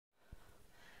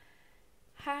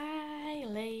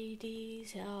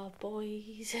ladies or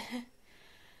boys.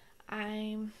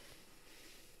 I'm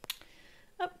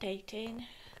updating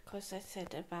because I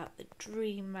said about the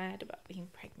dream I had about being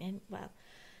pregnant. Well,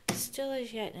 still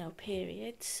as yet no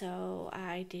period, so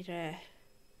I did a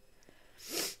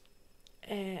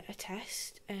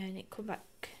test and it come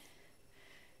back.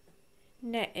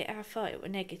 I thought it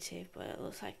was negative, but it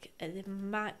looks like there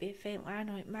might be a faint line,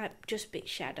 or it might just be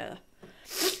shadow.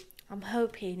 I'm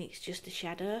hoping it's just a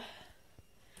shadow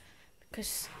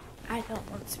because I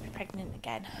don't want to be pregnant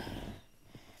again.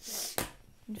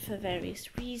 And for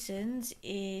various reasons,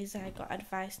 I got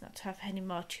advice not to have any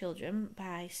more children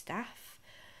by staff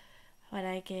when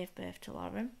I gave birth to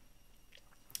Lauren,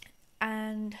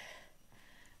 and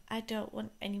I don't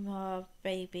want any more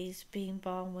babies being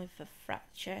born with a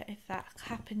fracture. If that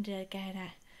happened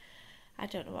again, I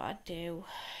don't know what I'd do.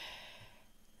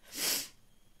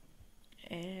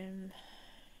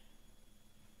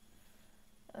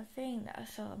 I think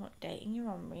that's all I'm updating you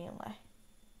on, really.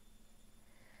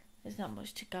 There's not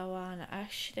much to go on. I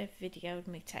should have videoed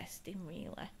me testing,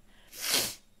 really.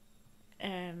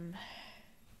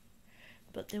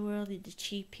 But they were only the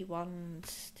cheapy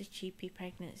ones, the cheapy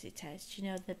pregnancy tests, you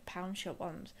know, the pound shop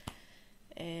ones.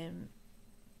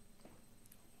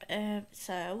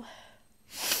 So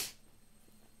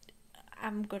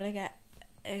I'm gonna get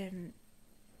I'm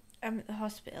at the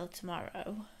hospital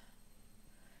tomorrow,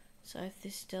 so if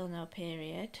there's still no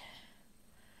period,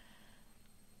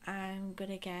 I'm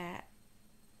gonna get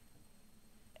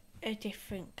a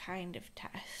different kind of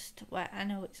test where I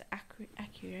know it's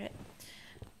accurate.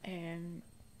 And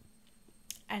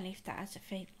if that has a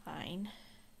faint line,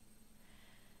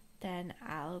 then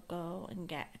I'll go and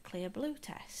get a clear blue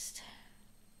test.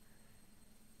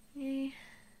 My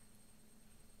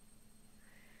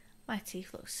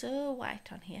teeth look so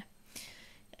white on here.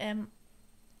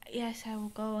 Yes, I will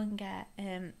go and get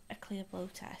a clear blue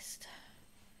test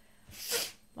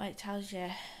where it tells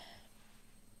you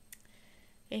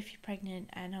if you're pregnant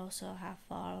and also how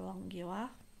far along you are.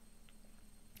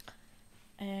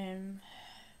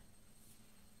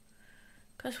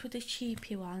 Because with the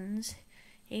cheapy ones,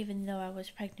 even though I was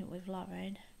pregnant with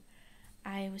Lauren,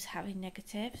 I was having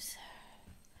negatives,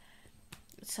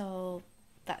 so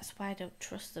that's why I don't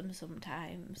trust them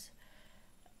sometimes.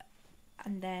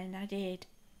 And then I did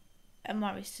a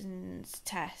Morrison's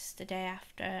test the day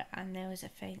after, and there was a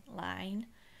faint line.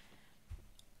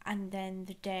 And then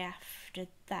the day after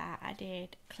that, I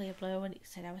did clear blue, and it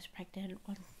said I was pregnant,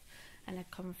 and I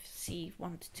conceived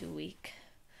 1 to 2 weeks.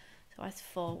 So I was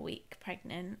 4 weeks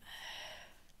pregnant.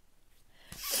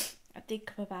 I did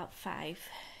come about 5.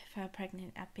 If I were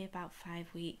pregnant, I'd be about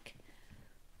 5 weeks.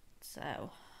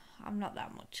 So I'm not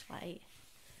that much late.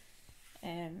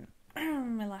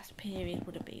 My last period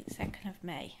would have been 2nd of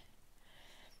May.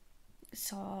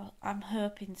 So I'm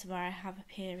hoping tomorrow I have a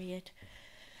period.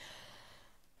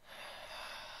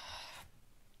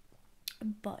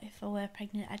 But if I were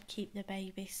pregnant, I'd keep the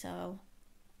baby, so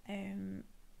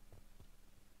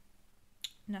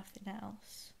nothing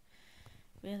else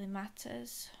really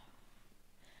matters.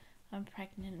 I'm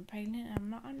pregnant,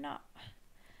 I'm not.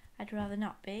 I'd rather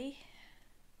not be.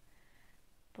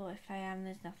 But if I am,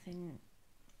 there's nothing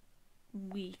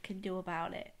we can do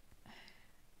about it.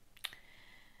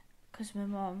 Because my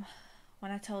mum,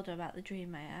 when I told her about the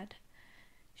dream I had,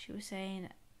 she was saying,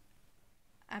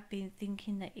 I've been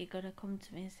thinking that you're going to come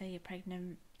to me and say you're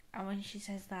pregnant. And when she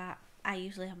says that, I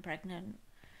usually am pregnant.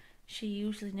 She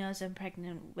usually knows I'm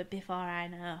pregnant before I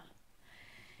know.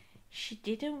 She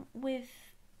didn't with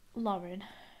Lauren.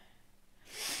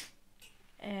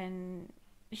 And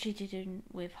she didn't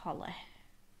with Holly.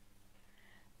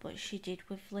 But she did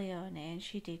with Leonie, and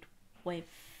she did with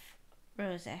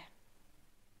Rosie.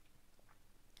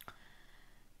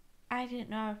 I didn't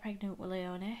know I was pregnant with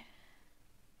Leonie.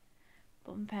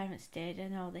 But my parents did,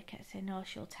 and all they kept saying, no,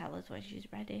 she'll tell us when she's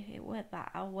ready. It weren't that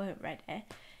I weren't ready.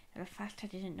 In fact, I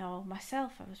didn't know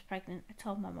myself I was pregnant. I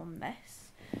told my mum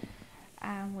this.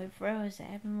 And with Rosie,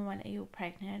 my mum went, are you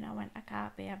pregnant? I went, I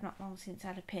can't be, I've not long since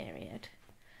had a period.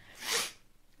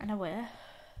 And I were.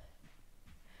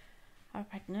 I was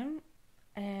pregnant.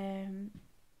 And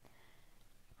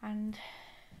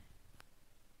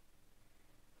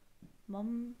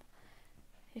Mum,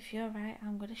 if you're right,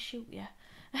 I'm going to shoot you.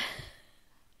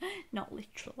 Not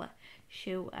literally,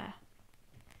 shoot her.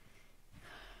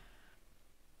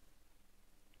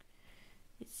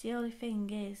 It's the only thing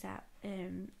is that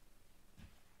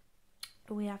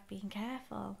we have been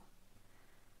careful.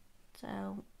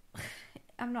 So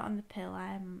I'm not on the pill.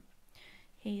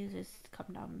 He uses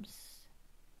condoms.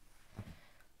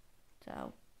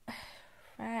 So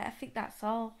right, I think that's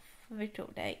all for the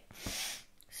update.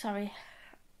 Sorry,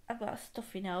 I've got a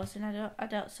stuffy nose and I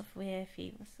don't suffer with hay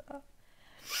fever, so